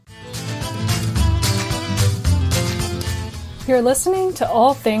You're listening to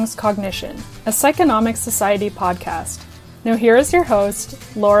All Things Cognition, a Psychonomic Society podcast. Now here is your host,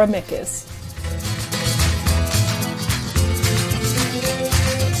 Laura Mickes.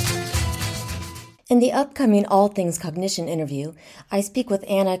 In the upcoming All Things Cognition interview, I speak with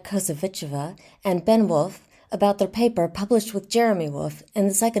Anna Kosavichova and Ben Wolf about their paper published with Jeremy Wolf in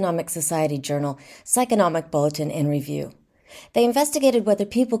the Psychonomic Society journal, Psychonomic Bulletin and Review. They investigated whether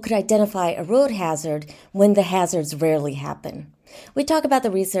people could identify a road hazard when the hazards rarely happen. We talk about the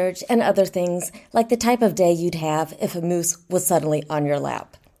research and other things, like the type of day you'd have if a moose was suddenly on your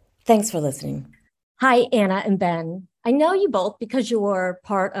lap. Thanks for listening. Hi, Anna and Ben. I know you both because you're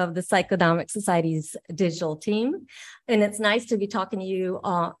part of the Psychonomic Society's digital team, and it's nice to be talking to you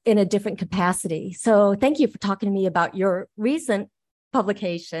in a different capacity. So thank you for talking to me about your recent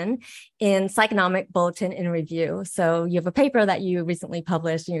publication in Psychonomic Bulletin and Review. So you have a paper that you recently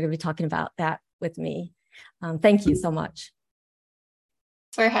published, and you're going to be talking about that with me. Thank you so much.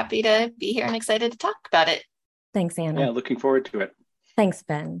 We're happy to be here and excited to talk about it. Thanks, Anna. Yeah, looking forward to it. Thanks,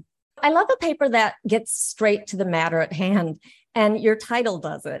 Ben. I love a paper that gets straight to the matter at hand, and your title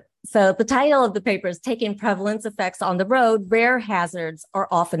does it. So the title of the paper is Taking Prevalence Effects on the Road, Rare Hazards Are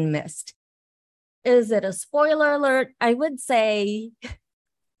Often Missed. Is it a spoiler alert? I would say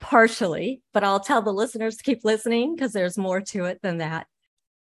partially, but I'll tell the listeners to keep listening because there's more to it than that.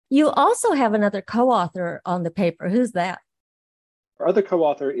 You also have another co-author on the paper. Who's that? Our other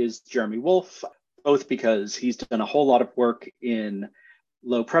co-author is Jeremy Wolf, both because he's done a whole lot of work in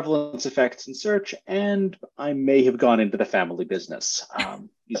low prevalence effects in search, and I may have gone into the family business.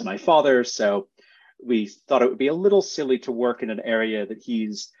 He's my father, so we thought it would be a little silly to work in an area that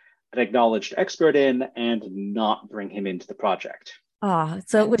he's an acknowledged expert in and not bring him into the project.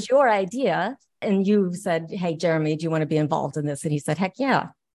 So it was your idea, and you said, hey, Jeremy, do you want to be involved in this? And he said, heck yeah.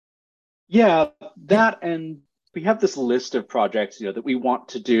 Yeah, that, and we have this list of projects, that we want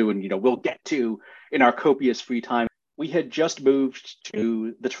to do and, we'll get to in our copious free time. We had just moved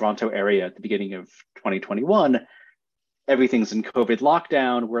to the Toronto area at the beginning of 2021. Everything's in COVID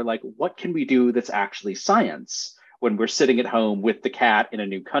lockdown. We're like, what can we do that's actually science when we're sitting at home with the cat in a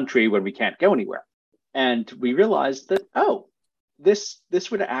new country when we can't go anywhere? And we realized that,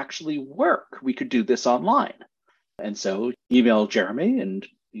 this would actually work. We could do this online. And so email Jeremy and,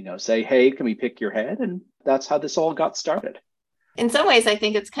 say, hey, can we pick your head? And that's how this all got started. In some ways, I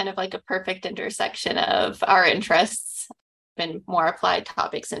think it's kind of like a perfect intersection of our interests in more applied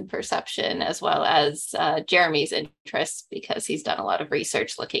topics in perception, as well as Jeremy's interests, because he's done a lot of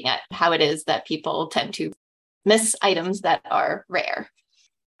research looking at how it is that people tend to miss items that are rare.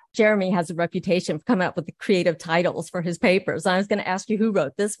 Jeremy has a reputation for coming up with the creative titles for his papers. I was going to ask you who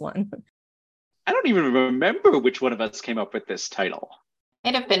wrote this one. I don't even remember which one of us came up with this title.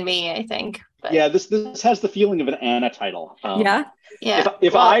 It'd have been me, I think. But... Yeah, this has the feeling of an Anna title. Yeah.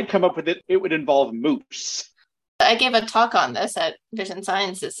 If I'd come up with it, it would involve moose. I gave a talk on this at Vision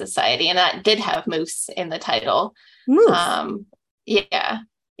Sciences Society, and that did have moose in the title. Moose?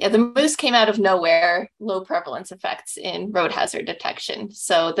 Yeah, the moose came out of nowhere, low prevalence effects in road hazard detection.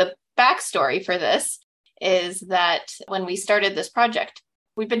 So the backstory for this is that when we started this project,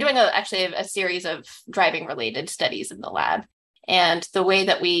 we've been doing a series of driving related studies in the lab. And the way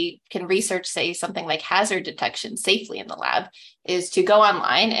that we can research, say, something like hazard detection safely in the lab is to go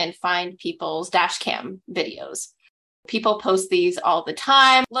online and find people's dash cam videos. People post these all the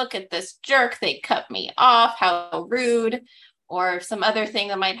time. Look at this jerk. They cut me off. How rude. Or some other thing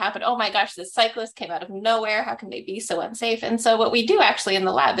that might happen. Oh my gosh, this cyclist came out of nowhere. How can they be so unsafe? And so what we do actually in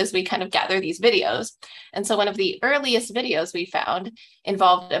the lab is we kind of gather these videos. And so one of the earliest videos we found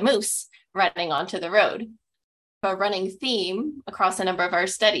involved a moose running onto the road. A running theme across a number of our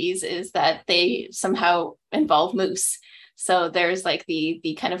studies is that they somehow involve moose. So there's like the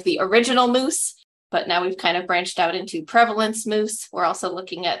kind of the original moose, but now we've kind of branched out into prevalence moose. We're also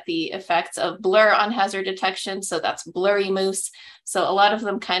looking at the effects of blur on hazard detection. So that's blurry moose. So a lot of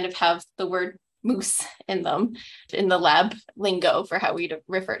them kind of have the word moose in them in the lab lingo for how we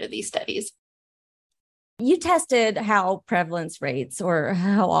refer to these studies. You tested how prevalence rates or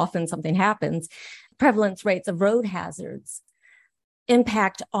how often something happens, prevalence rates of road hazards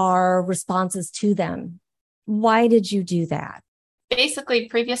impact our responses to them. Why did you do that? Basically,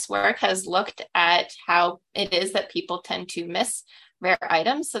 previous work has looked at how it is that people tend to miss rare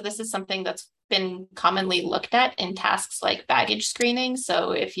items. So this is something that's been commonly looked at in tasks like baggage screening.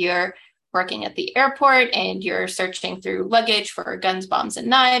 So if you're working at the airport and you're searching through luggage for guns, bombs, and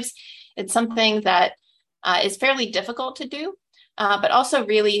knives, it's something that is fairly difficult to do. But also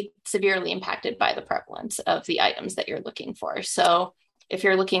really severely impacted by the prevalence of the items that you're looking for. So If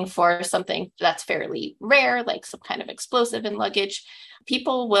you're looking for something that's fairly rare, like some kind of explosive in luggage,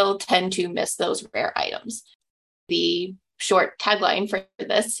 people will tend to miss those rare items. The short tagline for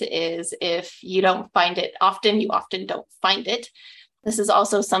this is, if you don't find it often, you often don't find it. This is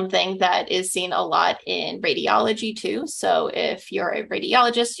also something that is seen a lot in radiology too. So if you're a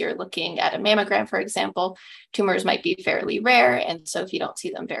radiologist, you're looking at a mammogram, for example, tumors might be fairly rare. And so if you don't see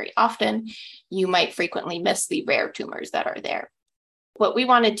them very often, you might frequently miss the rare tumors that are there. What we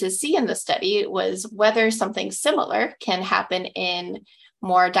wanted to see in the study was whether something similar can happen in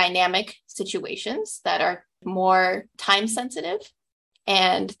more dynamic situations that are more time sensitive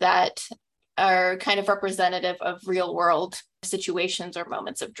and that are kind of representative of real world situations or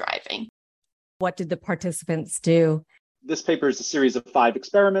moments of driving. What did the participants do? This paper is a series of 5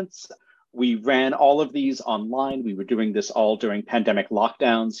 experiments. We ran all of these online. We were doing this all during pandemic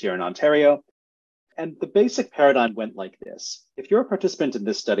lockdowns here in Ontario. And the basic paradigm went like this. If you're a participant in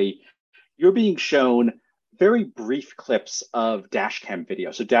this study, you're being shown very brief clips of dashcam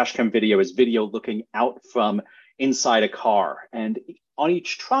video. So dashcam video is video looking out from inside a car. And on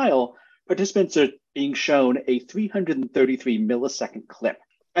each trial, participants are being shown a 333 millisecond clip.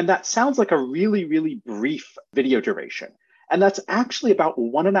 And that sounds like a really, really brief video duration. And that's actually about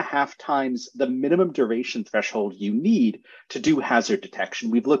 1.5 times the minimum duration threshold you need to do hazard detection.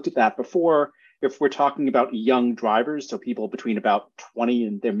 We've looked at that before. If we're talking about young drivers, so people between about 20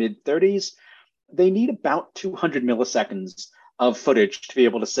 and their mid 30s, they need about 200 milliseconds of footage to be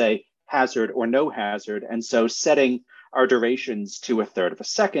able to say hazard or no hazard. And so setting our durations to 1/3 of a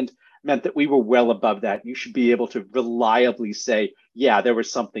second meant that we were well above that. You should be able to reliably say, yeah, there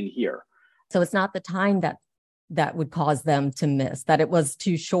was something here. So it's not the time that would cause them to miss, that it was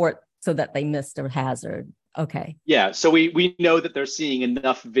too short so that they missed a hazard. Okay. Yeah, so we know that they're seeing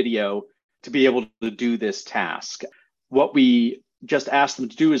enough video to be able to do this task. What we just asked them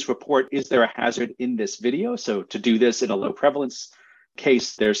to do is report, is there a hazard in this video? So to do this in a low prevalence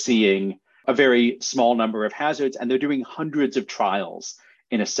case, they're seeing a very small number of hazards, and they're doing hundreds of trials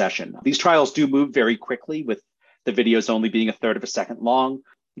in a session. These trials do move very quickly, with the videos only being 1/3 of a second long.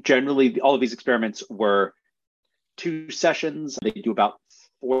 Generally, all of these experiments were 2 sessions. They do about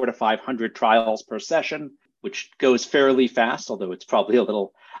 400 to 500 trials per session, which goes fairly fast, although it's probably a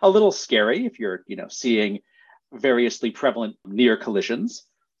little scary if you're, seeing variously prevalent near collisions.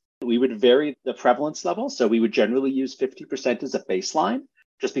 We would vary the prevalence level. So we would generally use 50% as a baseline,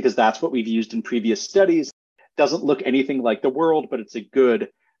 just because that's what we've used in previous studies. Doesn't look anything like the world, but it's a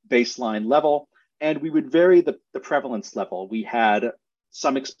good baseline level. And we would vary the prevalence level. We had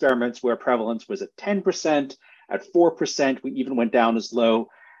some experiments where prevalence was at 10%, at 4%. We even went down as low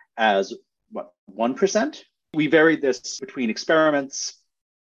as 1%. We varied this between experiments,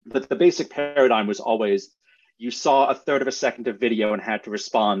 but the basic paradigm was always you saw 1/3 of a second of video and had to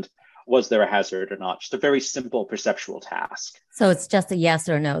respond, was there a hazard or not? Just a very simple perceptual task. So it's just a yes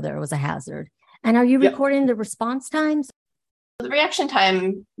or no, there was a hazard. And are you recording the response times? The reaction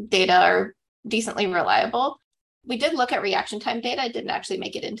time data are decently reliable. We did look at reaction time data. It didn't actually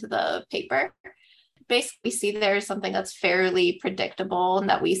make it into the paper. Basically, we see there's something that's fairly predictable and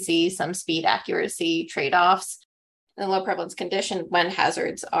that we see some speed accuracy trade-offs. In a low prevalence condition, when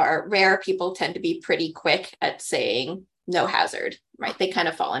hazards are rare, people tend to be pretty quick at saying no hazard, right? They kind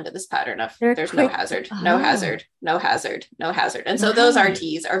of fall into this pattern of there's no hazard, no hazard, no hazard, no hazard. And so those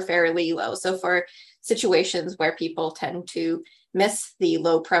RTs are fairly low. So for situations where people tend to miss the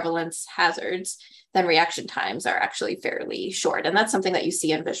low prevalence hazards, then reaction times are actually fairly short. And that's something that you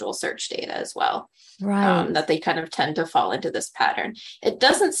see in visual search data as well, right? That they kind of tend to fall into this pattern. It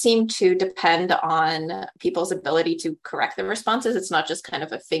doesn't seem to depend on people's ability to correct the responses. It's not just kind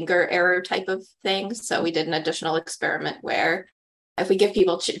of a finger error type of thing. So we did an additional experiment where if we give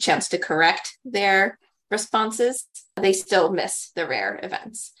people a chance to correct their responses, they still miss the rare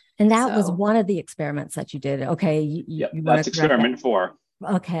events. And that was one of the experiments that you did. Okay. You that's experiment 4.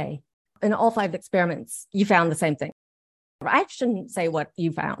 Okay. In all 5 experiments, you found the same thing. I shouldn't say what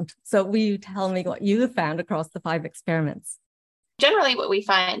you found. So will you tell me what you found across the 5 experiments? Generally, what we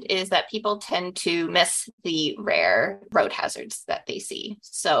find is that people tend to miss the rare road hazards that they see.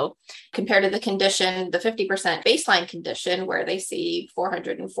 So compared to the condition, the 50% baseline condition, where they see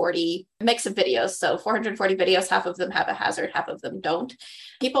 440 mix of videos. So 440 videos, half of them have a hazard, half of them don't.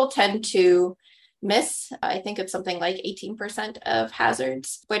 People tend to miss, I think it's something like 18% of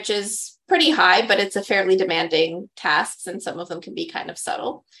hazards, which is pretty high, but it's a fairly demanding task, and some of them can be kind of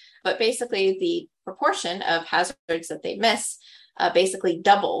subtle. But basically, the proportion of hazards that they miss basically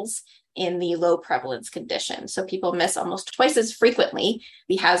doubles in the low prevalence condition. So people miss almost twice as frequently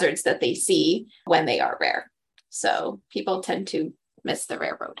the hazards that they see when they are rare. So people tend to miss the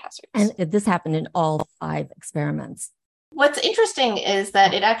rare road hazards. And this happened in all 5 experiments. What's interesting is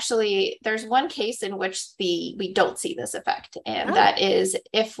that there's one case in which we don't see this effect, and that is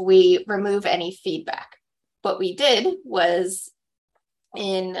if we remove any feedback. What we did was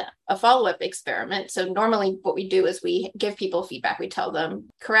in a follow-up experiment. So normally what we do is we give people feedback. We tell them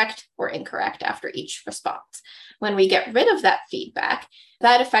correct or incorrect after each response. When we get rid of that feedback,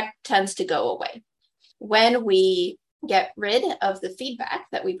 that effect tends to go away. When we get rid of the feedback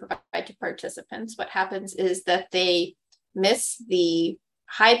that we provide to participants, what happens is that they miss the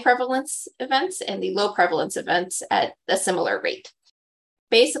high prevalence events and the low prevalence events at a similar rate.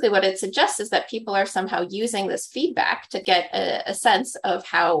 Basically, what it suggests is that people are somehow using this feedback to get a sense of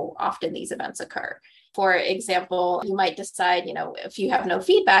how often these events occur. For example, you might decide, if you have no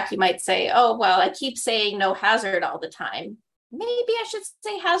feedback, you might say, oh, well, I keep saying no hazard all the time. Maybe I should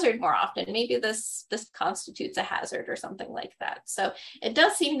say hazard more often. Maybe this constitutes a hazard or something like that. So it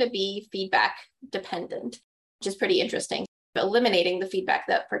does seem to be feedback dependent, which is pretty interesting. Eliminating the feedback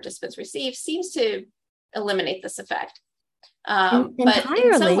that participants receive seems to eliminate this effect. But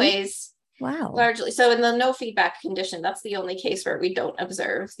in some ways, largely. So in the no feedback condition, that's the only case where we don't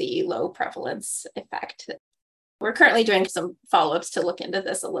observe the low prevalence effect. We're currently doing some follow-ups to look into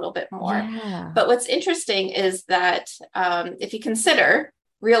this a little bit more. Yeah. But what's interesting is that if you consider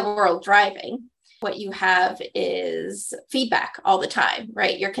real world driving, what you have is feedback all the time,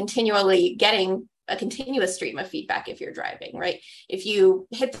 right? You're continually getting a continuous stream of feedback if you're driving, right? If you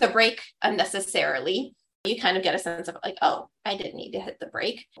hit the brake unnecessarily, you kind of get a sense of like, oh, I didn't need to hit the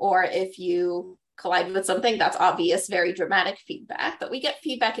brake. Or if you collide with something, that's obvious, very dramatic feedback, but we get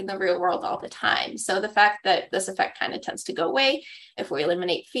feedback in the real world all the time. So the fact that this effect kind of tends to go away if we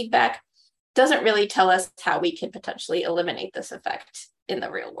eliminate feedback doesn't really tell us how we can potentially eliminate this effect in the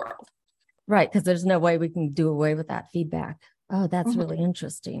real world. Right, because there's no way we can do away with that feedback. Oh, that's really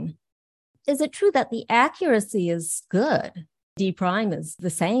interesting. Is it true that the accuracy is good? D prime is the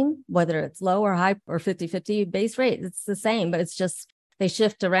same, whether it's low or high or 50-50 base rate, it's the same, but it's just they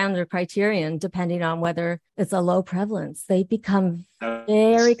shift around their criterion depending on whether it's a low prevalence. They become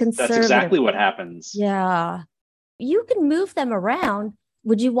very conservative. That's exactly what happens. Yeah. You can move them around.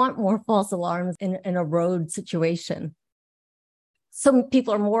 Would you want more false alarms in a road situation? Some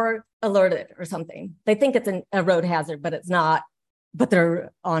people are more alerted or something. They think it's a road hazard, but it's not, but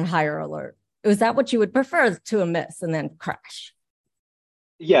they're on higher alert. Is that what you would prefer, to a miss and then crash?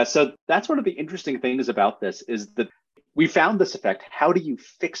 Yeah, so that's one of the interesting things about this is that we found this effect. How do you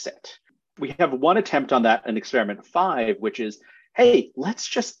fix it? We have one attempt on that in experiment 5, which is, hey, let's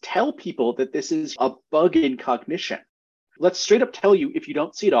just tell people that this is a bug in cognition. Let's straight up tell you if you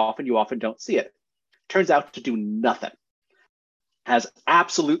don't see it often, you often don't see it. Turns out to do nothing. Has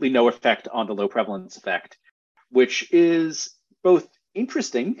absolutely no effect on the low prevalence effect, which is both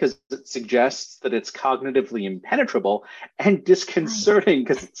interesting because it suggests that it's cognitively impenetrable, and disconcerting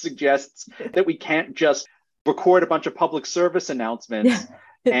because it suggests that we can't just record a bunch of public service announcements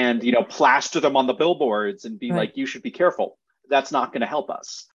and plaster them on the billboards and be like, you should be careful. That's not going to help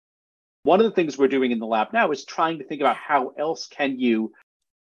us. One of the things we're doing in the lab now is trying to think about how else can you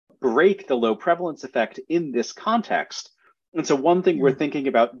break the low prevalence effect in this context. And so one thing we're thinking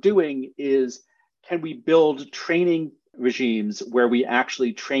about doing is, can we build training regimes where we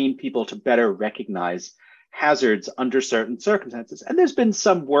actually train people to better recognize hazards under certain circumstances? And there's been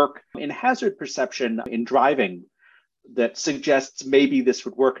some work in hazard perception in driving that suggests maybe this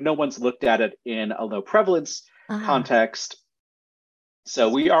would work. No one's looked at it in a low prevalence context. So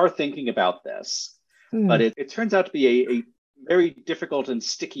we are thinking about this, but it turns out to be a very difficult and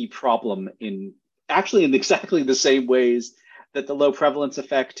sticky problem in exactly the same ways that the low prevalence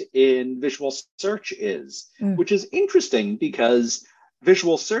effect in visual search is, which is interesting because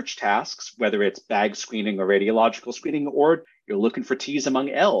visual search tasks, whether it's bag screening or radiological screening, or you're looking for T's among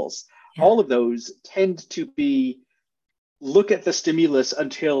L's, all of those tend to be look at the stimulus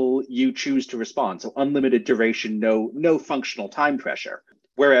until you choose to respond. So unlimited duration, no functional time pressure.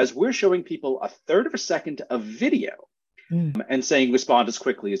 Whereas we're showing people a third of a second of video and saying respond as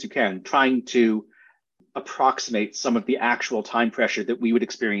quickly as you can, trying to approximate some of the actual time pressure that we would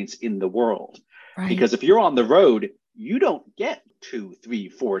experience in the world. Right. Because if you're on the road, you don't get 2, 3,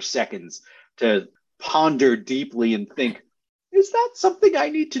 4 seconds to ponder deeply and think, is that something I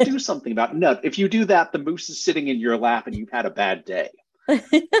need to do something about? No, if you do that, the moose is sitting in your lap and you've had a bad day.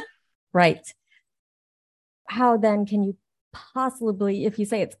 Right. How then can you possibly, if you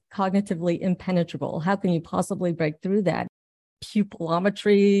say it's cognitively impenetrable, how can you possibly break through that?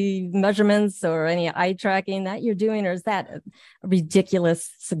 Pupillometry measurements or any eye tracking that you're doing, or is that a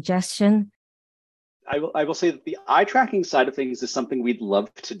ridiculous suggestion? I will say that the eye tracking side of things is something we'd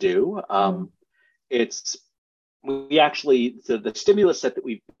love to do. It's we actually the stimulus set that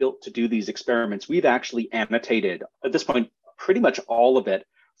we've built to do these experiments, we've actually annotated at this point pretty much all of it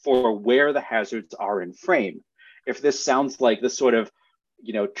for where the hazards are in frame. If this sounds like the sort of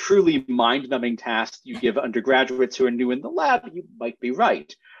truly mind-numbing task you give undergraduates who are new in the lab, you might be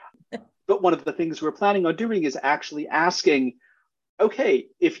right. But one of the things we're planning on doing is actually asking, okay,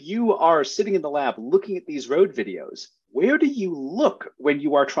 if you are sitting in the lab looking at these road videos, where do you look when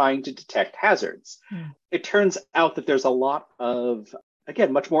you are trying to detect hazards? It turns out that there's a lot of,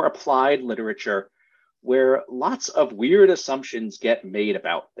 again, much more applied literature where lots of weird assumptions get made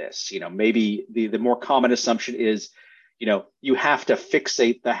about this. Maybe the more common assumption is, you have to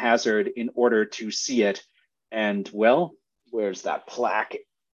fixate the hazard in order to see it. And well, where's that plaque?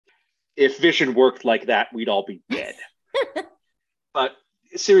 If vision worked like that, we'd all be dead. But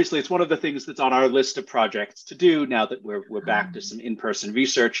seriously, it's one of the things that's on our list of projects to do now that we're back to some in-person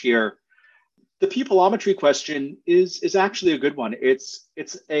research here. The pupillometry question is actually a good one. It's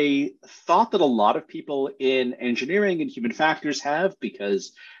a thought that a lot of people in engineering and human factors have,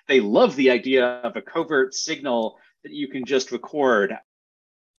 because they love the idea of a covert signal that you can just record.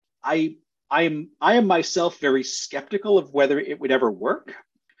 I am myself very skeptical of whether it would ever work,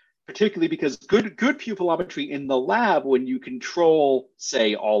 particularly because good pupillometry in the lab, when you control,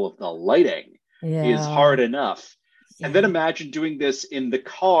 say, all of the lighting, is hard enough. And then imagine doing this in the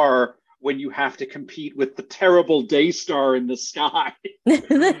car when you have to compete with the terrible day star in the sky.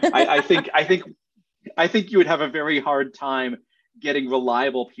 I think you would have a very hard time getting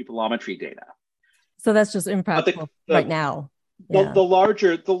reliable pupillometry data. So that's just impractical right now. The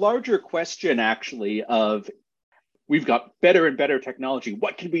larger question actually of, we've got better and better technology,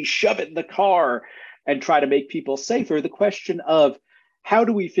 what can we shove in the car and try to make people safer? The question of how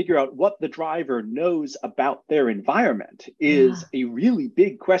do we figure out what the driver knows about their environment is a really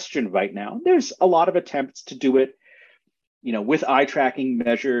big question right now. There's a lot of attempts to do it, with eye tracking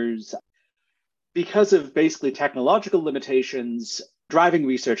measures. Because of basically technological limitations, driving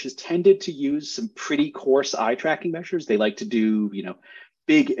research has tended to use some pretty coarse eye tracking measures. They like to do,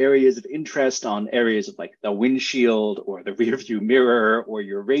 big areas of interest on areas of like the windshield or the rear view mirror or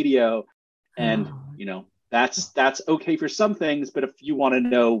your radio. And, that's okay for some things, but if you want to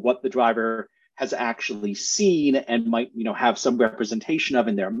know what the driver has actually seen and might, have some representation of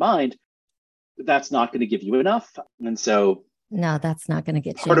in their mind, that's not going to give you enough. And so no, that's not going to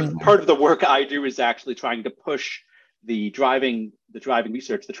get you part of the work I do is actually trying to push the driving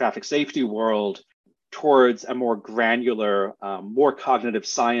research, the traffic safety world, towards a more granular, more cognitive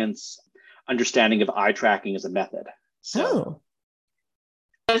science understanding of eye tracking as a method.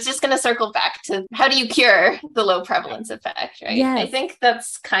 I was just going to circle back to, how do you cure the low prevalence effect, right? Yes. I think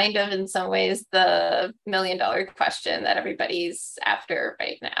that's kind of in some ways the $1 million question that everybody's after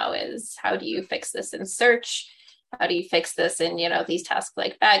right now is, how do you fix this in search? How do you fix this in, these tasks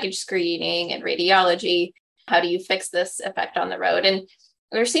like baggage screening and radiology? How do you fix this effect on the road? And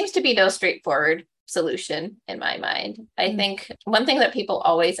there seems to be no straightforward solution in my mind. I think one thing that people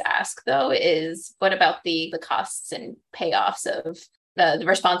always ask, though, is what about the costs and payoffs of the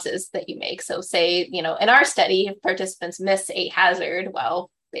responses that you make? So say, in our study, if participants miss a hazard, well,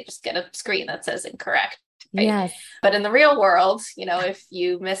 they just get a screen that says incorrect. Right? Yes. But in the real world, if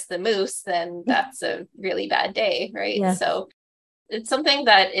you miss the moose, then that's a really bad day, right? Yes. So it's something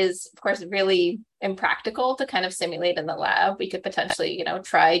that is, of course, really impractical to kind of simulate in the lab. We could potentially,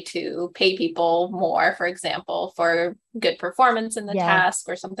 try to pay people more, for example, for good performance in the task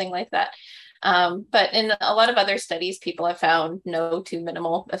or something like that. But in a lot of other studies, people have found no to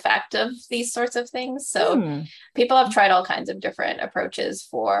minimal effect of these sorts of things. So people have tried all kinds of different approaches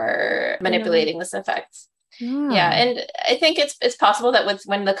for manipulating this effect. Yeah. And I think it's possible that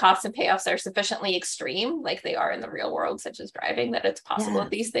when the costs and payoffs are sufficiently extreme, like they are in the real world, such as driving, that it's possible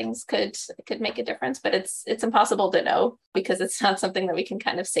that these things could make a difference. But it's impossible to know, because it's not something that we can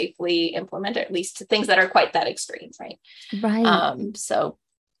kind of safely implement, or at least things that are quite that extreme. Right. So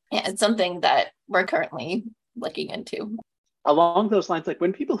yeah, it's something that we're currently looking into. Along those lines, like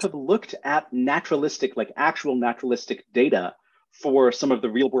when people have looked at naturalistic, like actual naturalistic data for some of the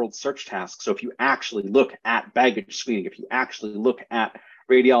real world search tasks. So if you actually look at baggage screening, if you actually look at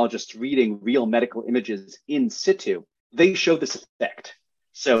radiologists reading real medical images in situ, they show this effect.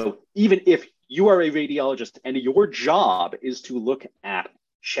 So even if you are a radiologist and your job is to look at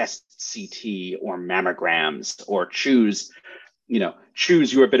chest CT or mammograms or choose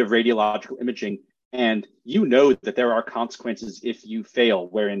your bit of radiological imaging, and you know that there are consequences if you fail,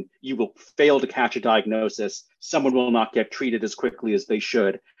 wherein you will fail to catch a diagnosis, someone will not get treated as quickly as they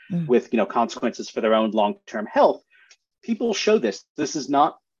should. with, consequences for their own long-term health. People show this. This is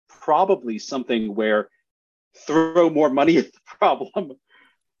not probably something where throw more money at the problem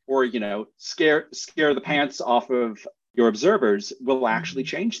or, scare the pants off of your observers will actually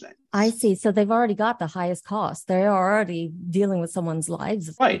change things. I see. So they've already got the highest cost. They're already dealing with someone's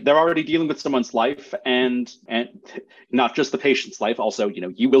lives. Right. They're already dealing with someone's life and not just the patient's life. Also,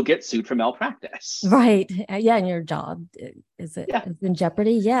 you will get sued for malpractice. Right. Yeah. And your job is in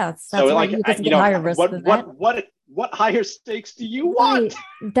jeopardy. Yeah. That's so like, higher risk than that. What higher stakes do you want?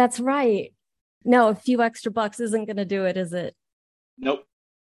 Right. That's right. No, a few extra bucks isn't going to do it, is it? Nope.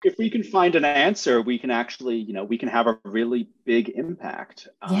 If we can find an answer, we can actually, we can have a really big impact.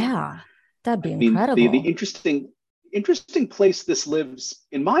 Yeah, that'd be incredible. The interesting place this lives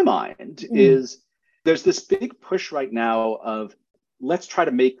in my mind is there's this big push right now of let's try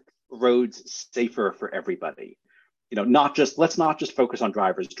to make roads safer for everybody. Let's not just focus on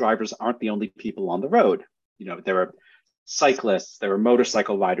drivers. Drivers aren't the only people on the road. There are cyclists, there are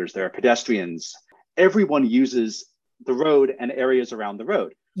motorcycle riders, there are pedestrians. Everyone uses the road and areas around the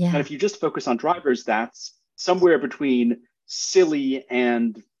road. Yeah. And if you just focus on drivers, that's somewhere between silly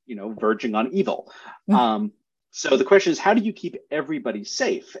and, verging on evil. So the question is, how do you keep everybody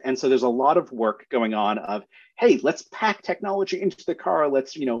safe? And so there's a lot of work going on of, hey, let's pack technology into the car.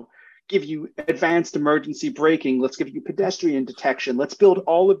 Let's, give you advanced emergency braking. Let's give you pedestrian detection. Let's build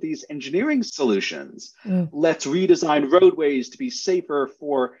all of these engineering solutions. Let's redesign roadways to be safer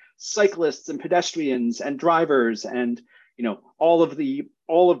for cyclists and pedestrians and drivers and, all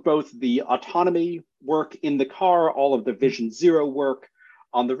of both the autonomy work in the car, all of the Vision Zero work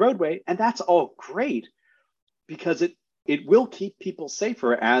on the roadway. And that's all great because it will keep people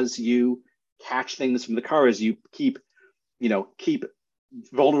safer as you catch things from the car, as you keep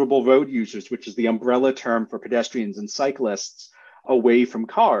vulnerable road users, which is the umbrella term for pedestrians and cyclists, away from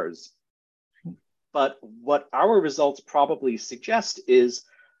cars. But what our results probably suggest is,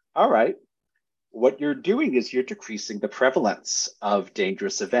 all right, what you're doing is you're decreasing the prevalence of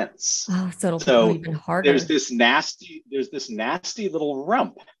dangerous events. Oh, so it'll be even harder. There's this nasty little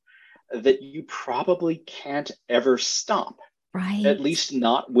rump that you probably can't ever stop. Right. At least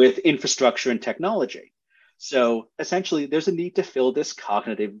not with infrastructure and technology. So essentially, there's a need to fill this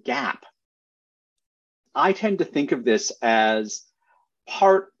cognitive gap. I tend to think of this as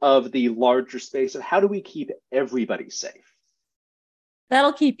part of the larger space of how do we keep everybody safe?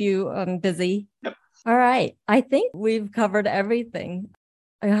 That'll keep you busy. Yep. All right. I think we've covered everything.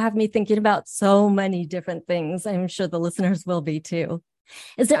 You have me thinking about so many different things. I'm sure the listeners will be too.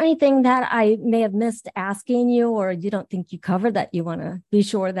 Is there anything that I may have missed asking you or you don't think you covered that you want to be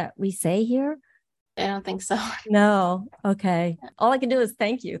sure that we say here? I don't think so. No. Okay. All I can do is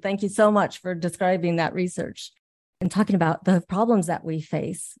thank you. Thank you so much for describing that research and talking about the problems that we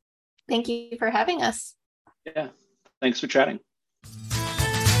face. Thank you for having us. Yeah. Thanks for chatting.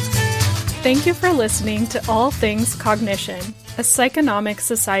 Thank you for listening to All Things Cognition, a Psychonomics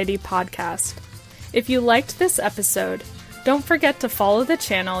Society podcast. If you liked this episode, don't forget to follow the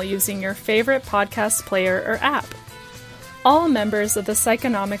channel using your favorite podcast player or app. All members of the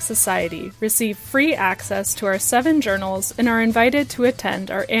Psychonomics Society receive free access to our 7 journals and are invited to attend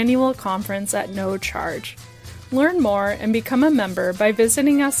our annual conference at no charge. Learn more and become a member by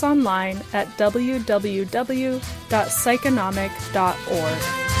visiting us online at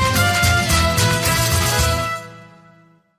www.psychonomic.org.